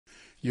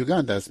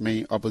Uganda's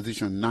main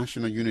opposition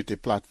National Unity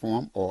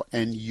Platform, or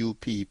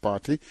NUP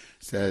party,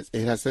 says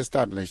it has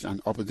established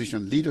an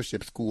opposition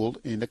leadership school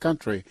in the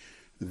country.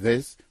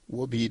 This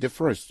will be the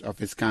first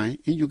of its kind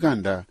in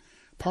Uganda.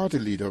 Party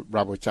leader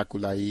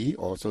Kyagulanyi,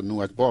 also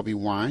known as Bobby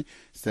Wine,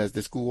 says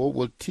the school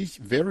will teach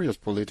various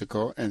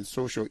political and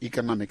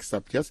socio-economic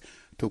subjects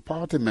to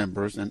party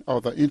members and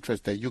other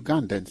interested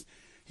Ugandans.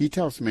 He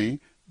tells me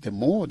the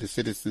more the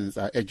citizens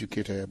are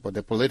educated about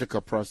the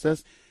political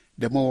process,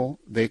 the more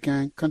they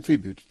can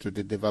contribute to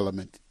the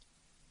development.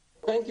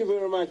 Thank you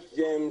very much,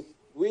 James.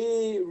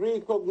 We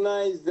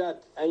recognize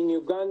that in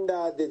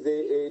Uganda there's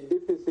a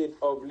deficit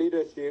of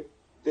leadership.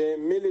 The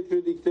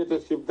military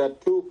dictatorship that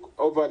took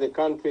over the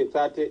country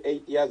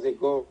 38 years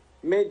ago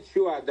made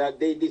sure that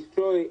they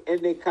destroy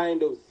any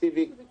kind of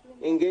civic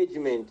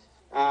engagement.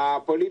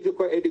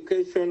 Political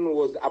education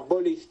was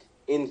abolished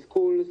in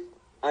schools,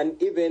 and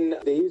even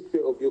the history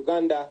of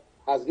Uganda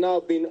has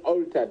now been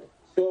altered.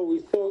 So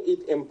we saw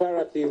it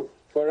imperative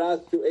for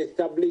us to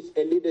establish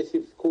a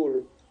leadership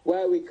school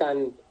where we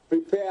can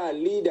prepare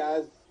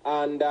leaders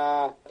and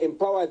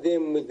empower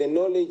them with the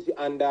knowledge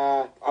and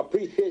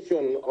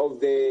appreciation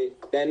of the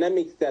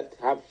dynamics that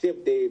have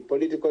shaped the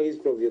political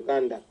history of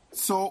Uganda.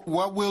 So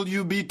what will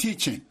you be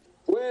teaching?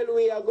 Well,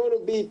 we are going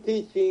to be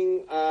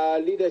teaching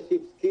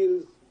leadership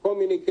skills,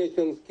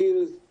 communication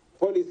skills,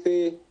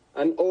 policy,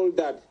 and all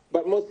that.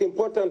 But most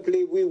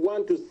importantly, we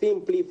want to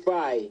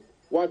simplify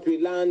what we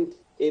learned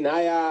in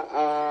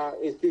higher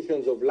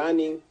institutions of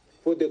learning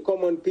for the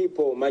common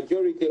people.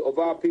 Majority of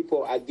our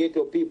people are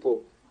ghetto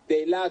people.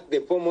 They lack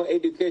the formal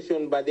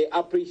education, but they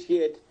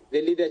appreciate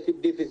the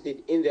leadership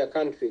deficit in their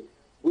country.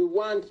 We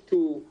want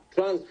to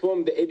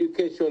transform the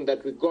education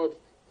that we got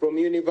from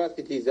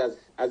universities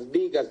as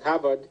big as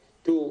Harvard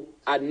to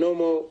a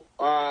normal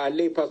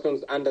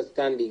layperson's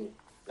understanding,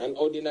 an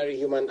ordinary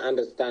human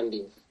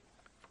understanding.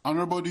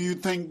 Honorable, do you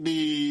think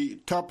the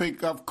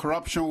topic of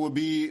corruption will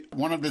be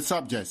one of the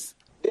subjects?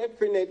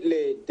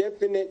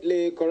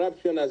 Definitely,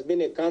 corruption has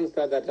been a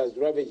cancer that has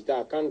ravaged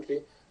our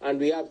country, and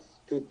we have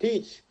to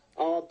teach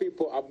our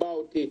people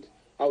about it,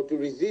 how to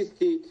resist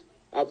it.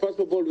 First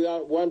of all, we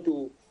want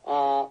to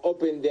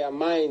open their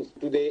minds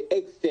to the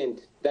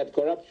extent that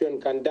corruption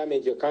can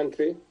damage a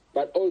country,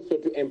 but also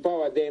to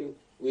empower them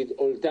with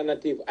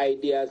alternative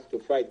ideas to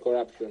fight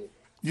corruption.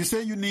 You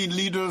say you need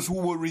leaders who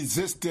will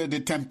resist the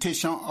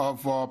temptation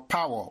of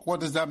power.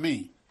 What does that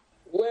mean?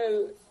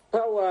 Well,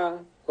 power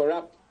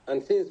corrupts,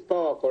 and since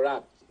power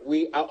corrupts,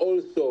 we are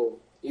also,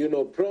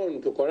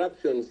 prone to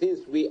corruption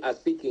since we are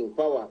seeking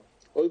power.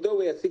 Although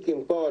we are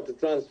seeking power to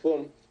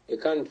transform a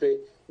country,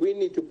 we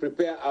need to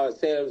prepare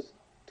ourselves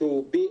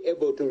to be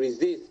able to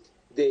resist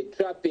the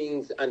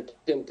trappings and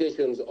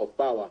temptations of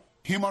power.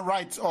 Human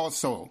rights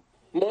also.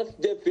 Most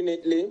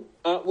definitely.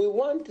 We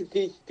want to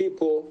teach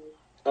people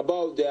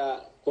about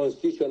their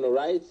constitutional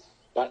rights,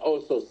 but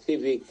also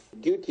civic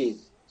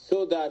duties,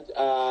 so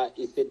that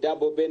it's a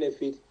double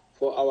benefit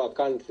for our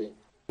country.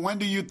 When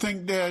do you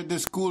think the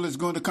school is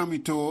going to come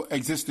into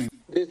existence?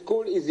 The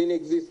school is in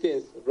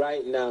existence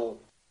right now.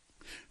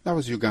 That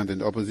was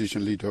Ugandan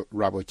opposition leader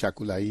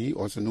Kyagulanyi,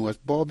 also known as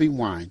Bobby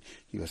Wine.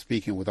 He was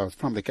speaking with us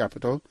from the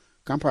capital,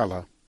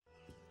 Kampala.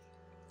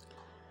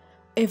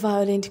 A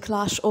violent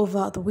clash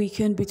over the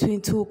weekend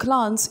between two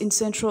clans in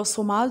central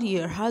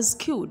Somalia has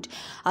killed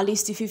at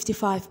least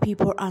 55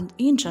 people and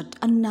injured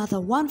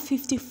another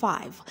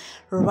 155,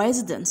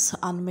 residents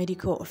and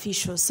medical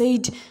officials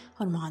said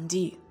on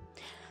Monday.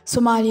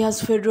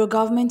 Somalia's federal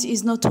government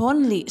is not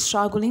only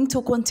struggling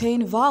to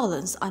contain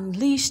violence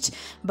unleashed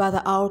by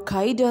the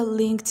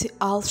Al-Qaeda-linked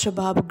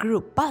Al-Shabaab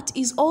group, but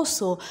is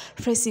also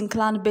facing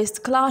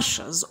clan-based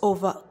clashes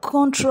over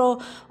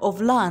control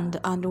of land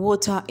and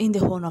water in the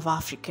Horn of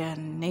Africa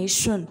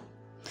nation.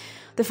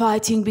 The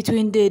fighting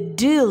between the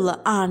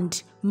Dil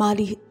and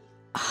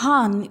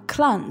Malihan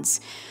clans,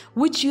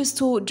 which used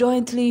to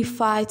jointly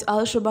fight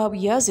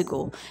Al-Shabaab years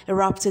ago,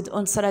 erupted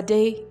on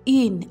Saturday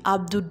in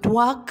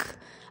Abdudwak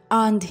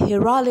and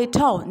Hirale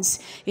towns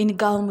in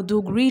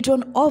Galmudug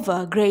region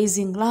over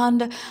grazing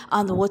land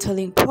and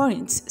watering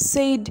points,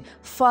 said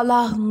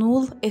Falah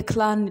Nul, a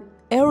clan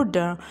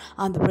elder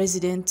and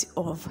resident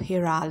of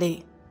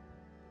Hirale.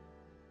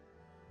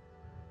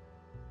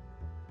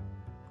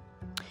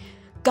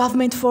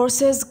 Government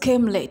forces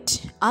came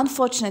late.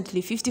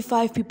 Unfortunately,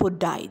 55 people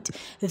died.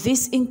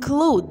 This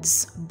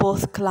includes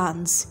both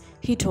clans,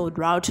 he told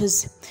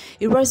Reuters.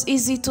 It was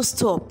easy to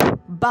stop,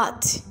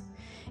 but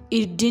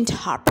it didn't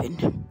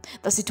happen.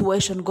 The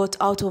situation got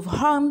out of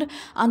hand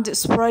and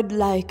spread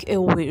like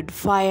a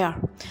wildfire.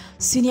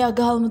 Senior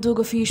Galmudug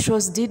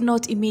officials did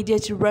not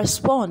immediately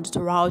respond to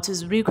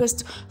Reuters'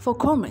 request for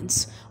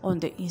comments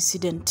on the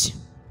incident.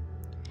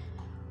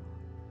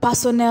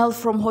 Personnel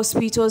from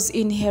hospitals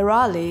in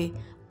Hirale,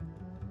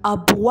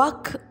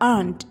 Abuak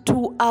and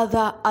two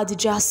other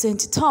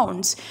adjacent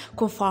towns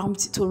confirmed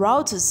to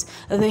Reuters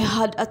they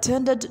had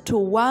attended to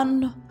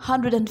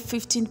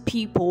 115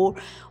 people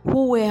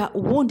who were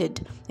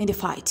wounded in the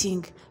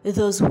fighting.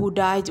 Those who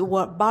died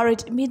were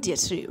buried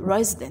immediately,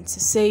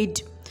 residents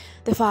said.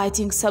 The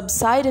fighting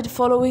subsided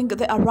following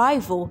the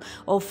arrival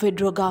of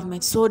federal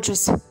government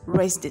soldiers,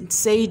 residents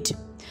said.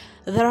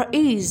 There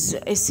is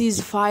a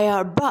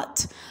ceasefire,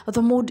 but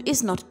the mood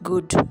is not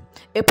good.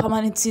 A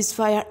permanent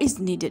ceasefire is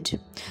needed.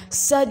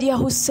 Sadia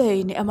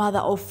Hussein, a mother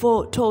of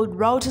 4, told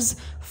Reuters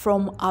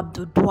from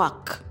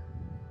Abdulwak.